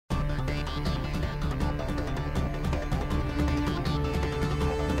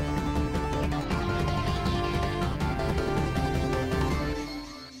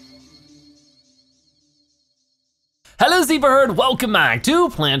Hello Zebra Herd, welcome back to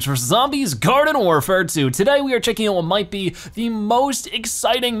Plants vs. Zombies Garden Warfare 2. Today we are checking out what might be the most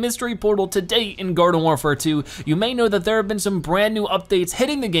exciting mystery portal to date in Garden Warfare 2. You may know that there have been some brand new updates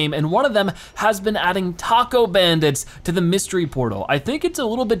hitting the game, and one of them has been adding taco bandits to the mystery portal. I think it's a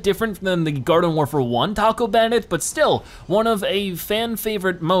little bit different than the Garden Warfare 1 taco bandit, but still, one of a fan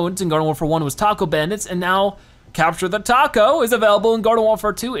favorite modes in Garden Warfare 1 was taco bandits, and now Capture the Taco is available in Garden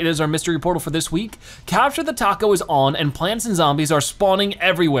Warfare 2. It is our mystery portal for this week. Capture the Taco is on and plants and zombies are spawning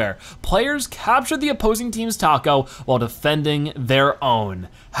everywhere. Players capture the opposing team's taco while defending their own.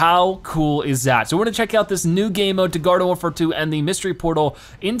 How cool is that? So we're gonna check out this new game mode to Garden Warfare 2 and the mystery portal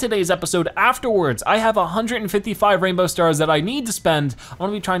in today's episode. Afterwards, I have 155 rainbow stars that I need to spend. I'm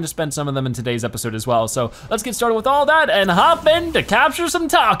gonna be trying to spend some of them in today's episode as well. So let's get started with all that and hop in to capture some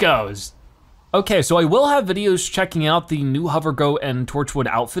tacos. Okay, so I will have videos checking out the new Hover Goat and Torchwood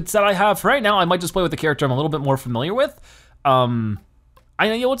outfits that I have. For right now, I might just play with the character I'm a little bit more familiar with.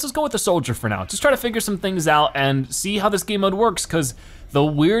 Let's just go with the soldier for now. Just try to figure some things out and see how this game mode works, because the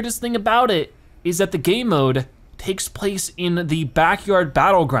weirdest thing about it is that the game mode takes place in the Backyard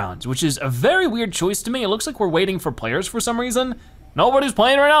Battlegrounds, which is a very weird choice to me. It looks like we're waiting for players for some reason. Nobody's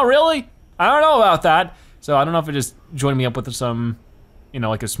playing right now, really? I don't know about that. So I don't know if it just joined me up with some,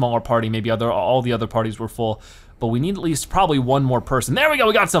 like a smaller party, maybe all the other parties were full, but we need at least probably one more person. There we go,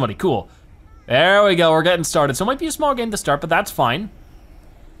 we got somebody, cool. There we go, we're getting started. So it might be a small game to start, but that's fine.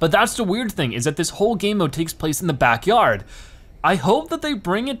 But that's the weird thing, is that this whole game mode takes place in the backyard. I hope that they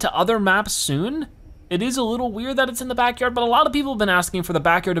bring it to other maps soon. It is a little weird that it's in the backyard, but a lot of people have been asking for the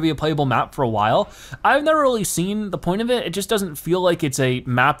backyard to be a playable map for a while. I've never really seen the point of it. It just doesn't feel like it's a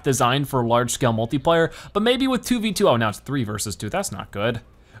map designed for large scale multiplayer, but maybe with 2v2, oh, now it's 3 versus 2, that's not good.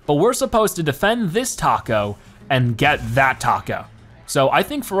 But we're supposed to defend this taco and get that taco. So I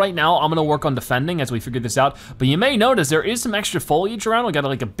think for right now, I'm gonna work on defending as we figure this out, but you may notice there is some extra foliage around. We got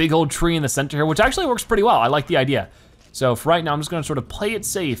like a big old tree in the center here, which actually works pretty well. I like the idea. So for right now, I'm just gonna sort of play it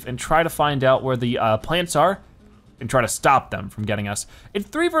safe and try to find out where the plants are and try to stop them from getting us. It's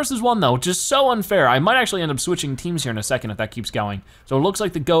 3 versus 1 though, which is so unfair. I might actually end up switching teams here in a second if that keeps going. So it looks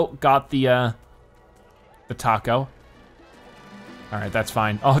like the goat got the taco. All right, that's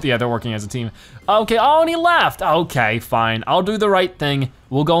fine. Oh yeah, they're working as a team. Okay, oh, and he left. Okay, fine, I'll do the right thing.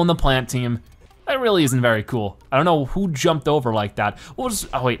 We'll go on the plant team. That really isn't very cool. I don't know who jumped over like that. Oh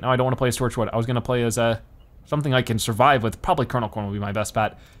wait, no, I don't wanna play as Torchwood. I was gonna play as something I can survive with. Probably Colonel Corn would be my best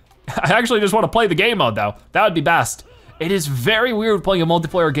bet. I actually just want to play the game mode though. That would be best. It is very weird playing a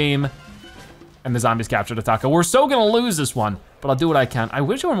multiplayer game and the zombies capture the taco. We're so gonna lose this one, but I'll do what I can. I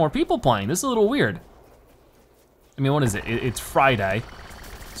wish there were more people playing. This is a little weird. I mean, what is it? It's Friday,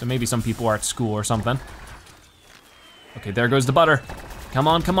 so maybe some people are at school or something. Okay, there goes the butter. Come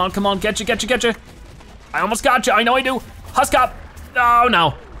on, come on, come on, get you. I almost got you, I know I do. Husk up, oh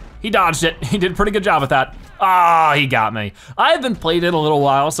no. He dodged it. He did a pretty good job at that. Ah, he got me. I haven't played it a little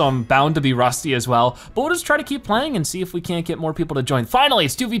while, so I'm bound to be rusty as well, but we'll just try to keep playing and see if we can't get more people to join. Finally,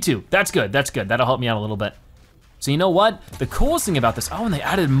 it's 2v2. That's good, That'll help me out a little bit. So you know what? The coolest thing about this, oh, and they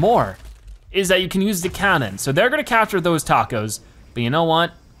added more, is that you can use the cannon. So they're gonna capture those tacos, but you know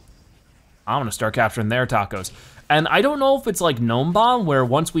what? I'm gonna start capturing their tacos. And I don't know if it's like Gnome Bomb, where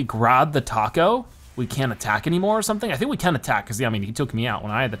once we grab the taco, we can't attack anymore or something. I think we can attack, because yeah, I mean, he took me out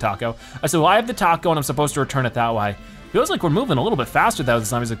when I had the taco. So I have the taco and I'm supposed to return it that way. Feels like we're moving a little bit faster though. The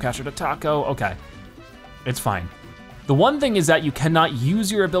zombies have captured a taco. Okay, it's fine. The one thing is that you cannot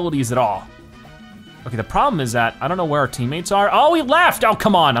use your abilities at all. Okay, the problem is that I don't know where our teammates are. Oh, he left, oh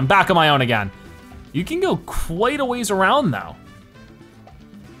come on, I'm back on my own again. You can go quite a ways around though.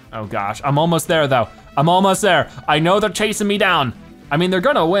 Oh gosh, I'm almost there though. I'm almost there. I know they're chasing me down. I mean, they're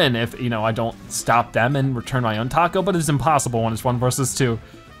gonna win if, I don't stop them and return my own taco, but it's impossible when it's 1 versus 2.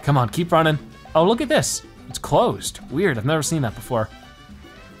 Come on, keep running. Oh, look at this. It's closed. Weird, I've never seen that before.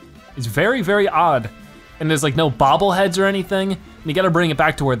 It's very, very odd. And there's like no bobbleheads or anything. And you gotta bring it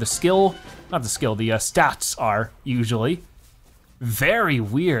back to where the stats are usually. Very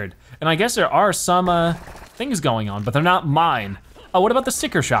weird. And I guess there are some things going on, but they're not mine. Oh, what about the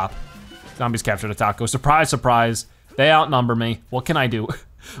sticker shop? Zombies captured a taco, surprise, surprise. They outnumber me, what can I do?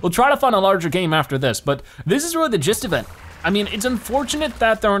 We'll try to find a larger game after this, but this is really the gist of it. I mean, it's unfortunate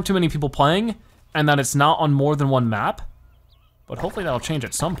that there aren't too many people playing and that it's not on more than one map, but hopefully that'll change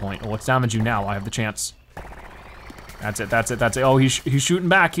at some point. Oh, let's damage you now, I have the chance. That's it. Oh, he's shooting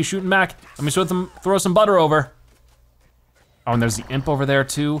back, Let me throw some butter over. Oh, and there's the imp over there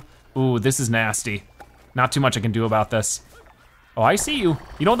too. Ooh, this is nasty. Not too much I can do about this. Oh, I see you.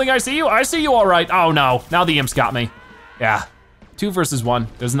 You don't think I see you? I see you all right. Oh no, now the imp's got me. Yeah, 2 versus 1.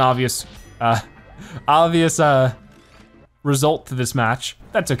 There's an obvious result to this match.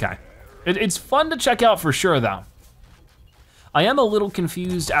 That's okay. It's fun to check out for sure though. I am a little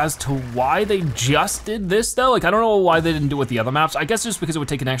confused as to why they just did this though. Like, I don't know why they didn't do it with the other maps. I guess just because it would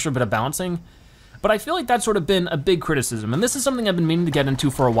take an extra bit of balancing. But I feel like that's sort of been a big criticism. And this is something I've been meaning to get into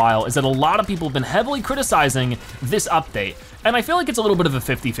for a while, is that a lot of people have been heavily criticizing this update. And I feel like it's a little bit of a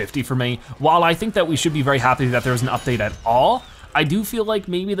 50-50 for me. While I think that we should be very happy that there's an update at all, I do feel like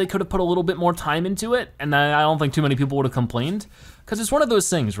maybe they could have put a little bit more time into it, and I don't think too many people would have complained. Because it's one of those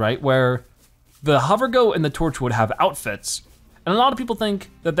things, right, where the Hovergoat and the Torchwood have outfits, and a lot of people think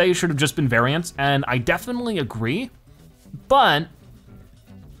that they should have just been variants, and I definitely agree. But,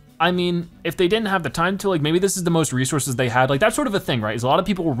 I mean, if they didn't have the time to, like, maybe this is the most resources they had, like, that's sort of a thing, right, is a lot of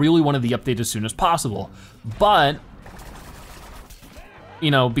people really wanted the update as soon as possible. But,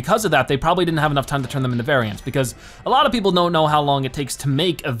 you know, because of that, they probably didn't have enough time to turn them into variants, because a lot of people don't know how long it takes to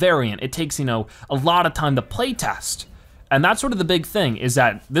make a variant. It takes, you know, a lot of time to play test. And that's sort of the big thing, is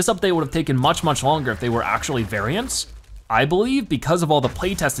that this update would have taken much, much longer if they were actually variants, I believe, because of all the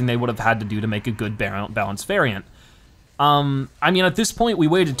playtesting they would have had to do to make a good balanced variant. I mean, at this point, we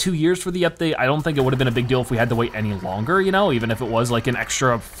waited 2 years for the update. I don't think it would have been a big deal if we had to wait any longer, you know, even if it was like an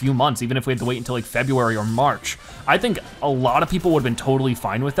extra few months, even if we had to wait until like February or March. I think a lot of people would have been totally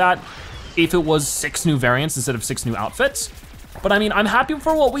fine with that if it was 6 new variants instead of 6 new outfits. But I mean, I'm happy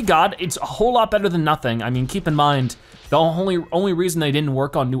for what we got. It's a whole lot better than nothing. I mean, keep in mind, the only reason they didn't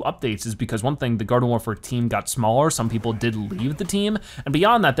work on new updates is because one thing, the Garden Warfare team got smaller, some people did leave the team, and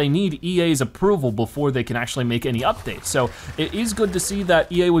beyond that, they need EA's approval before they can actually make any updates. So it is good to see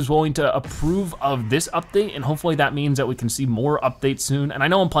that EA was willing to approve of this update, and hopefully that means that we can see more updates soon. And I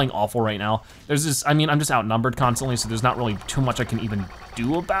know I'm playing awful right now. There's this, I mean, I'm just outnumbered constantly, so there's not really too much I can even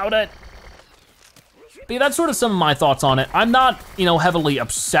do about it. But yeah, that's sort of some of my thoughts on it. I'm not, you know, heavily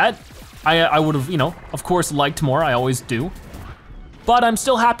upset. I would have, you know, of course liked more, I always do. But I'm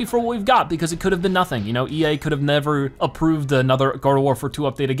still happy for what we've got because it could have been nothing. You know, EA could have never approved another Garden Warfare 2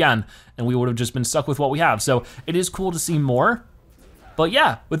 update again, and we would have just been stuck with what we have. So it is cool to see more. But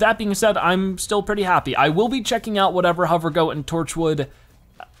yeah, with that being said, I'm still pretty happy. I will be checking out whatever Hovergoat and Torchwood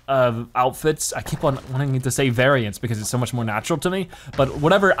outfits. I keep on wanting to say variants because it's so much more natural to me, but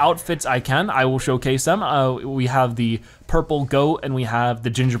whatever outfits I can, I will showcase them. We have the purple goat and we have the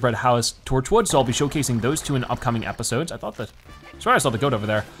gingerbread house Torchwood, so I'll be showcasing those two in upcoming episodes. I swear I saw the goat over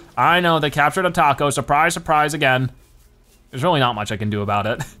there. I know, they captured a taco, surprise, surprise again. There's really not much I can do about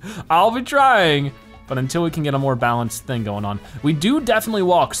it. I'll be trying, but until we can get a more balanced thing going on. We do definitely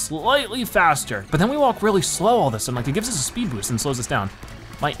walk slightly faster, but then we walk really slow all of a sudden, like it gives us a speed boost and slows us down.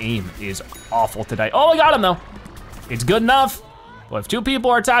 My aim is awful today. Oh, I got him though. It's good enough. Well, if 2 people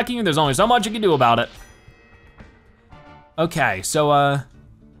are attacking you, there's only so much you can do about it. Okay, so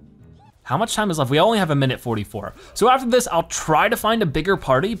how much time is left? We only have 1:44. So after this, I'll try to find a bigger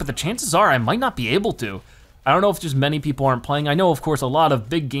party, but the chances are I might not be able to. I don't know if just many people aren't playing. I know, of course, a lot of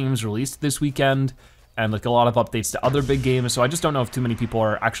big games released this weekend and like a lot of updates to other big games, so I just don't know if too many people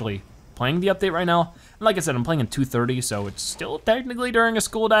are actually playing the update right now. And like I said, I'm playing at 2:30, so it's still technically during a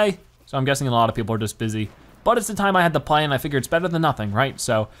school day. So I'm guessing a lot of people are just busy. But it's the time I had to play and I figure it's better than nothing, right?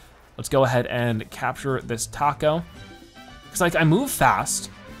 So let's go ahead and capture this taco. Cause like I move fast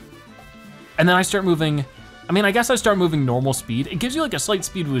and then I start moving, I mean, I guess I start moving normal speed. It gives you like a slight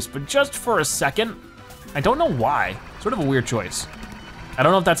speed boost, but just for a second. I don't know why, sort of a weird choice. I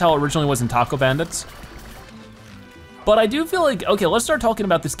don't know if that's how it originally was in Taco Bandits. But I do feel like, okay, let's start talking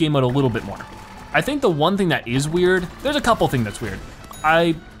about this game mode a little bit more. I think the one thing that is weird, there's a couple things that's weird.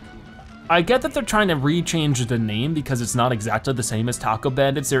 I get that they're trying to rechange the name because it's not exactly the same as Taco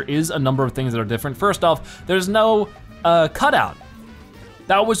Bandits. There is a number of things that are different. First off, there's no cutout.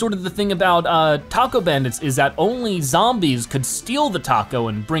 That was sort of the thing about Taco Bandits, is that only zombies could steal the taco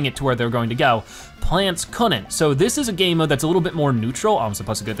and bring it to where they're going to go. Plants couldn't. So this is a game mode that's a little bit more neutral. Oh, I'm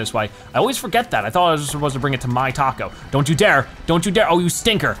supposed to go this way. I always forget that. I thought I was supposed to bring it to my taco. Don't you dare, don't you dare. Oh, you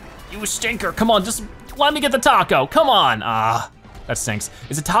stinker. You stinker, come on, just let me get the taco, come on. That stinks.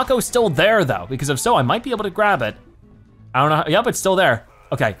 Is the taco still there though? Because if so, I might be able to grab it. I don't know, yep, it's still there.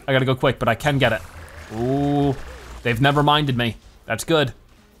 Okay, I gotta go quick, but I can get it. Ooh, they've never minded me. That's good.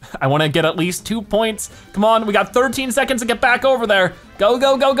 I wanna get at least 2 points. Come on, we got 13 seconds to get back over there. Go,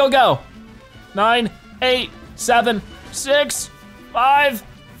 go, go, go, go. 9, 8, 7, 6, 5,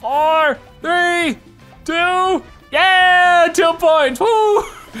 4, 3, 2, yeah, 2 points, woo!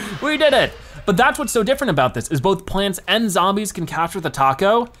 We did it. But that's what's so different about this, is both plants and zombies can capture the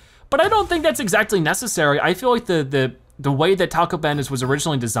taco, but I don't think that's exactly necessary. I feel like the way that Taco Bandits was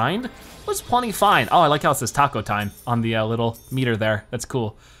originally designed was plenty fine. Oh, I like how it says taco time on the little meter there, that's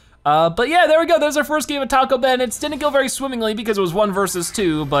cool. But yeah, there we go. There's our first game of Taco Bandits. Didn't go very swimmingly because it was 1 versus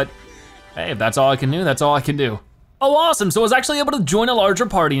 2, but hey, if that's all I can do, that's all I can do. Oh, awesome, so I was actually able to join a larger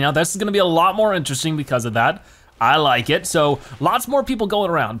party. Now this is gonna be a lot more interesting because of that. I like it, so lots more people going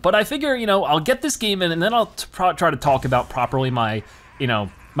around. But I figure, I'll get this game in and then I'll try to talk about properly my,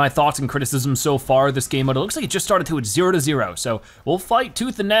 my thoughts and criticisms so far this game mode. It looks like it just started it's 0-0. So we'll fight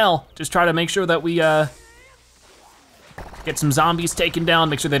tooth and nail, just try to make sure that we get some zombies taken down,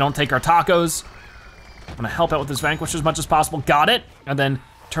 make sure they don't take our tacos. I'm gonna help out with this vanquish as much as possible, got it. And then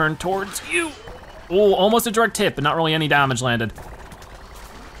turn towards you. Oh, almost a direct hit, but not really any damage landed.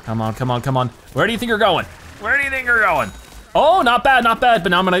 Come on, come on, come on. Where do you think you're going? Where do you think you're going? Oh, not bad, but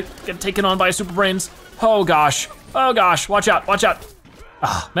now I'm gonna get taken on by Super Brains. Oh gosh, watch out, watch out.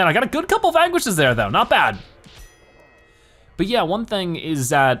 Ah, man, I got a good couple vanquishes there though, not bad. But yeah, one thing is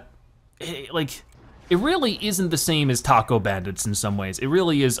that, it really isn't the same as Taco Bandits in some ways. It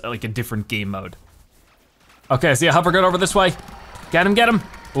really is like a different game mode. Okay, see a hover gun over this way. Get him, get him.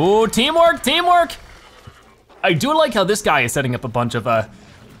 Ooh, teamwork, teamwork. I do like how this guy is setting up a bunch of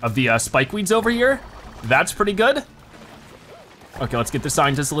the spike weeds over here. That's pretty good. Okay, let's get the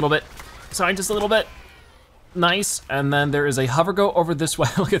scientist a little bit. Nice, and then there is a hover go over this way.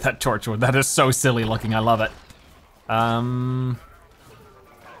 Look at that torch wood, that is so silly looking, I love it.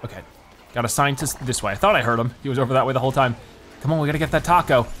 Okay, got a scientist this way. I thought I heard him, he was over that way the whole time. Come on, we gotta get that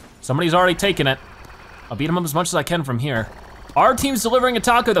taco. Somebody's already taken it. I'll beat him up as much as I can from here. Our team's delivering a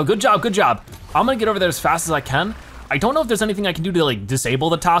taco though, good job, good job. I'm gonna get over there as fast as I can. I don't know if there's anything I can do to disable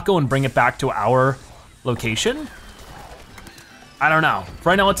the taco and bring it back to our location. I don't know. For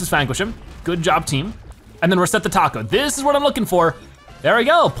right now, let's just vanquish him. Good job, team. And then reset the taco. This is what I'm looking for. There we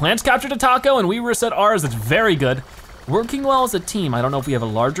go, plants captured a taco and we reset ours, that's very good. Working well as a team. I don't know if we have a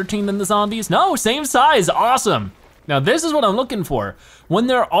larger team than the zombies. No, same size, awesome. Now this is what I'm looking for. When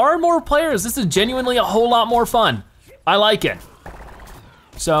there are more players, this is genuinely a whole lot more fun. I like it.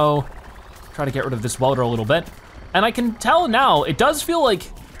 So, try to get rid of this welder a little bit. And I can tell now, it does feel like,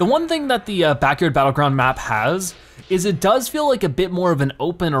 the one thing that the Backyard Battleground map has is it does feel like a bit more of an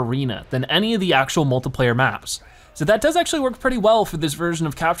open arena than any of the actual multiplayer maps. So that does actually work pretty well for this version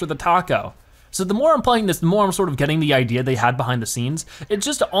of Capture the Taco. So the more I'm playing this, the more I'm sort of getting the idea they had behind the scenes. It's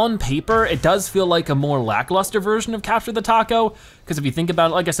just on paper, it does feel like a more lackluster version of Capture the Taco, because if you think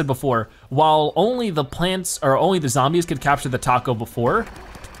about it, like I said before, while only the plants, or only the zombies could capture the taco before,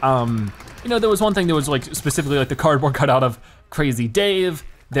 there was one thing that was specifically the cardboard cut out of Crazy Dave,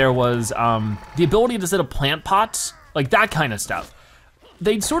 there was the ability to set up plant pots, that kind of stuff.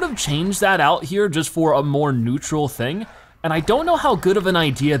 They'd sort of changed that out here just for a more neutral thing, and I don't know how good of an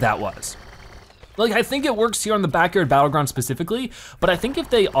idea that was. I think it works here on the Backyard Battleground specifically, but I think if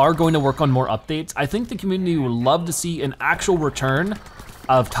they are going to work on more updates, I think the community would love to see an actual return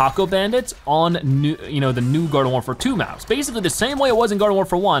of Taco Bandits on the new Garden Warfare 2 maps. Basically the same way it was in Garden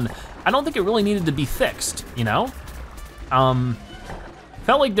Warfare 1. I don't think it really needed to be fixed,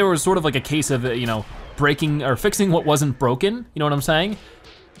 Felt like there was sort of a case of, breaking or fixing what wasn't broken, you know what I'm saying?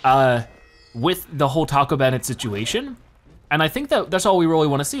 With the whole Taco Bandit situation. And I think that's all we really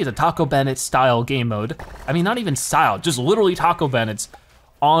wanna see is a Taco Bandit style game mode. I mean, not even style, just literally Taco Bandits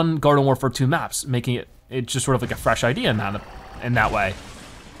on Garden Warfare 2 maps, making it just sort of a fresh idea in that way.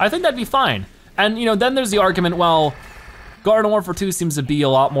 I think that'd be fine. And then there's the argument, well, Garden Warfare 2 seems to be a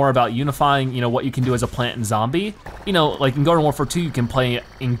lot more about unifying, what you can do as a plant and zombie. In Garden Warfare 2, you can play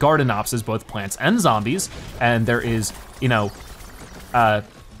in Garden Ops as both plants and zombies, and there is,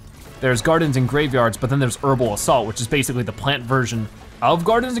 there's gardens and graveyards, but then there's herbal assault, which is basically the plant version of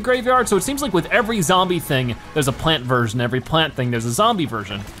gardens and graveyards. So it seems like with every zombie thing, there's a plant version, every plant thing, there's a zombie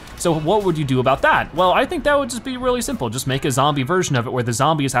version. So what would you do about that? Well, I think that would just be really simple. Just make a zombie version of it where the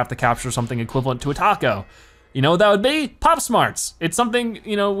zombies have to capture something equivalent to a taco. You know what that would be? Pop Smarts. It's something,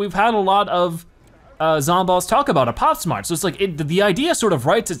 we've had a lot of Zomboss talk about, a Pop Smart. So it's the idea sort of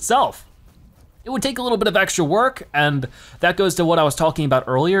writes itself. It would take a little bit of extra work, and that goes to what I was talking about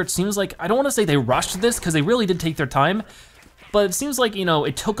earlier. It seems like, I don't wanna say they rushed this, because they really did take their time, but it seems like,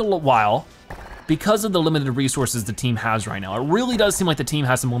 it took a little while because of the limited resources the team has right now. It really does seem like the team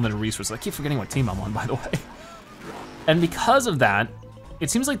has some limited resources. I keep forgetting what team I'm on, by the way. And because of that, it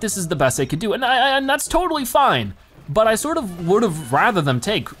seems like this is the best they could do, and that's totally fine. But I sort of would have rather them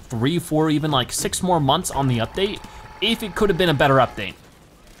take 3, 4, even 6 more months on the update if it could have been a better update.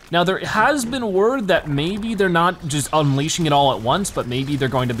 Now there has been word that maybe they're not just unleashing it all at once, but maybe they're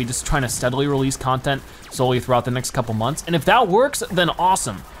going to be just trying to steadily release content slowly throughout the next couple months. And if that works, then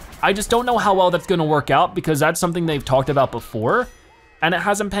awesome. I just don't know how well that's gonna work out because that's something they've talked about before and it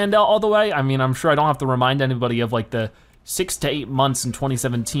hasn't panned out all the way. I mean, I'm sure I don't have to remind anybody of the 6 to 8 months in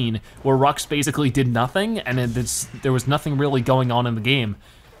 2017 where Rux basically did nothing and there was nothing really going on in the game.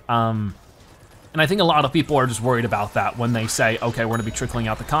 And I think a lot of people are just worried about that when they say, okay, we're gonna be trickling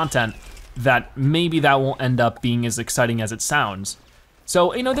out the content, that maybe that won't end up being as exciting as it sounds.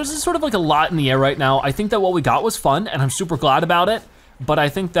 So, you know, there's sort of like a lot in the air right now. I think that what we got was fun and I'm super glad about it, but I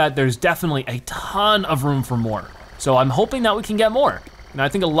think that there's definitely a ton of room for more. So I'm hoping that we can get more. And I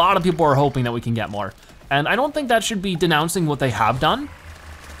think a lot of people are hoping that we can get more. And I don't think that should be denouncing what they have done.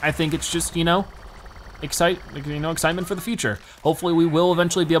 I think it's just, you know, excitement for the future. Hopefully we will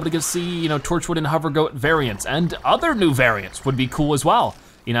eventually be able to see, you know, Torchwood and Hovergoat variants, and other new variants would be cool as well,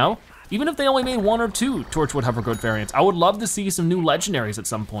 you know? Even if they only made 1 or 2 Torchwood Hovergoat variants, I would love to see some new legendaries at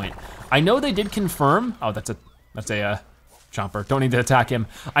some point. I know they did confirm, oh, that's a Chomper, don't need to attack him.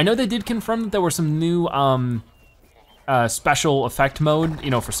 I know they did confirm that there were some new special effect mode,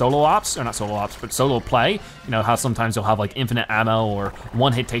 you know, for solo ops, or not solo ops, but solo play. You know, how sometimes you'll have like infinite ammo or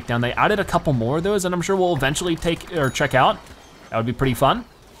one-hit takedown. They added a couple more of those and I'm sure we'll eventually check out. That would be pretty fun.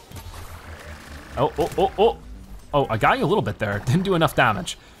 Oh, I got you a little bit there. Didn't do enough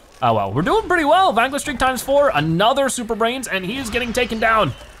damage. Oh well, we're doing pretty well. Vanquish streak ×4, another super brains, and he is getting taken down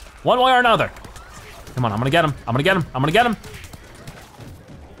one way or another. Come on, I'm gonna get him, I'm gonna get him, I'm gonna get him.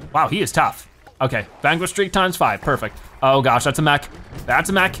 Wow, he is tough. Okay, Vanquish streak ×5, perfect. Oh gosh, that's a mech, that's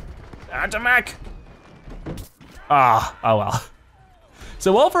a mech, that's a mech. Ah, oh well.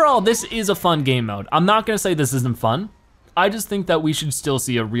 So overall, this is a fun game mode. I'm not gonna say this isn't fun. I just think that we should still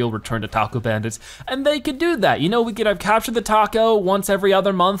see a real return to Taco Bandits, and they could do that. You know, we could have Capture the Taco once every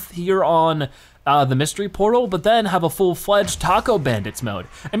other month here on the Mystery Portal, but then have a full-fledged Taco Bandits mode.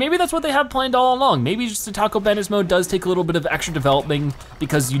 And maybe that's what they have planned all along. Maybe just the Taco Bandits mode does take a little bit of extra developing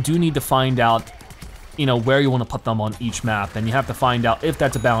because you do need to find out, you know, where you wanna put them on each map, and you have to find out if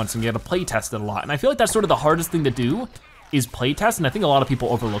that's a balance, and you have to play test it a lot. And I feel like that's sort of the hardest thing to do, is playtest, and I think a lot of people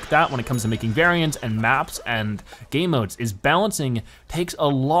overlook that when it comes to making variants and maps and game modes, is balancing takes a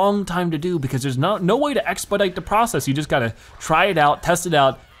long time to do because there's no way to expedite the process. You just gotta try it out, test it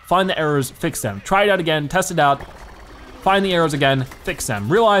out, find the errors, fix them. Try it out again, test it out, find the errors again, fix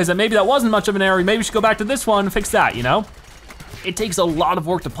them. Realize that maybe that wasn't much of an error, maybe you should go back to this one, fix that, you know? It takes a lot of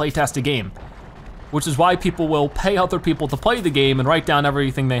work to playtest a game, which is why people will pay other people to play the game and write down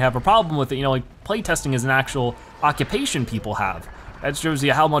everything they have a problem with it. You know, like playtesting is an actual occupation people have. That shows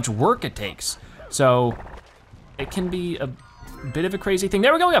you how much work it takes. So it can be a bit of a crazy thing.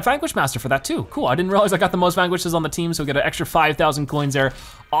 There we go, we got Vanquish Master for that too. Cool, I didn't realize I got the most Vanquishes on the team, so we got an extra 5,000 coins there.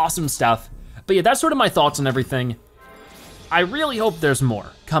 Awesome stuff. But yeah, that's sort of my thoughts on everything. I really hope there's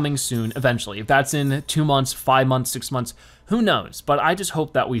more coming soon, eventually. If that's in 2 months, 5 months, 6 months, who knows? But I just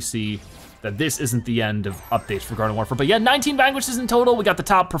hope that we see that this isn't the end of updates for Garden Warfare. But yeah, 19 Vanquishes in total. We got the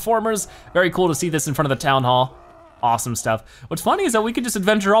top performers. Very cool to see this in front of the town hall. Awesome stuff. What's funny is that we could just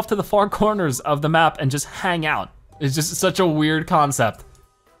adventure off to the far corners of the map and just hang out. It's just such a weird concept.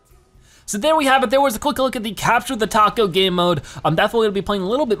 So there we have it. There was a quick look at the Capture the Taco game mode. I'm definitely gonna be playing a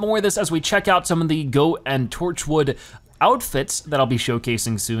little bit more of this as we check out some of the Goat and Torchwood outfits that I'll be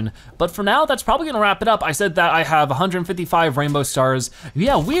showcasing soon. But for now, that's probably gonna wrap it up. I said that I have 155 rainbow stars.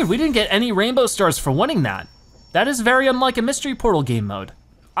 Yeah, weird, we didn't get any rainbow stars for winning that. That is very unlike a Mystery Portal game mode.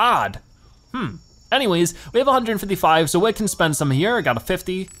 Odd. Anyways, we have 155, so we can spend some here. I got a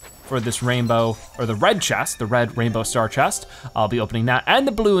 50 for this rainbow, or the red chest, the red rainbow star chest. I'll be opening that, and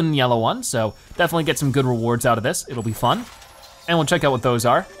the blue and yellow one, so definitely get some good rewards out of this. It'll be fun. And we'll check out what those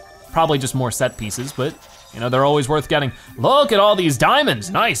are. Probably just more set pieces, but you know, they're always worth getting. Look at all these diamonds,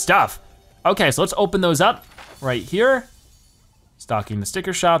 nice stuff. Okay, so let's open those up right here. Stocking the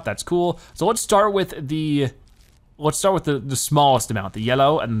sticker shop, that's cool. So let's start with the smallest amount, the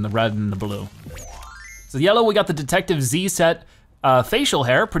yellow and the red and the blue. So the yellow, we got the Detective Z set facial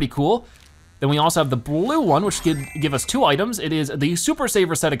hair, pretty cool. Then we also have the blue one, which could give us 2 items. It is the Super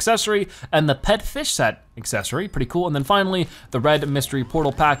Saver set accessory and the Pet Fish set accessory, pretty cool. And then finally, the red Mystery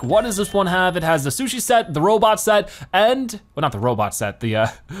Portal pack. What does this one have? It has the sushi set, the robot set, and, well, not the robot set, the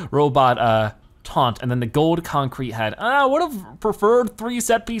robot taunt, and then the gold concrete head. I would have preferred 3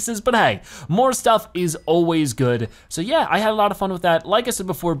 set pieces, but hey, more stuff is always good. So yeah, I had a lot of fun with that. Like I said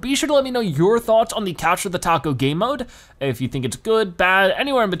before, be sure to let me know your thoughts on the Capture the Taco game mode. If you think it's good, bad,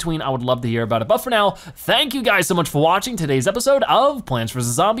 anywhere in between, I would love to hear about it. But for now, thank you guys so much for watching today's episode of Plants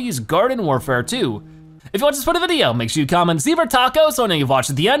vs. Zombies Garden Warfare 2. If you watch this part of the video, make sure you comment Zebra Taco so I know you've watched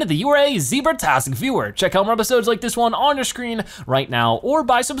at the end, that you are a Zebra-tastic viewer. Check out more episodes like this one on your screen right now, or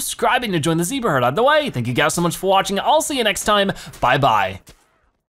by subscribing to join the Zebra Herd. Either way, thank you guys so much for watching. I'll see you next time. Bye-bye.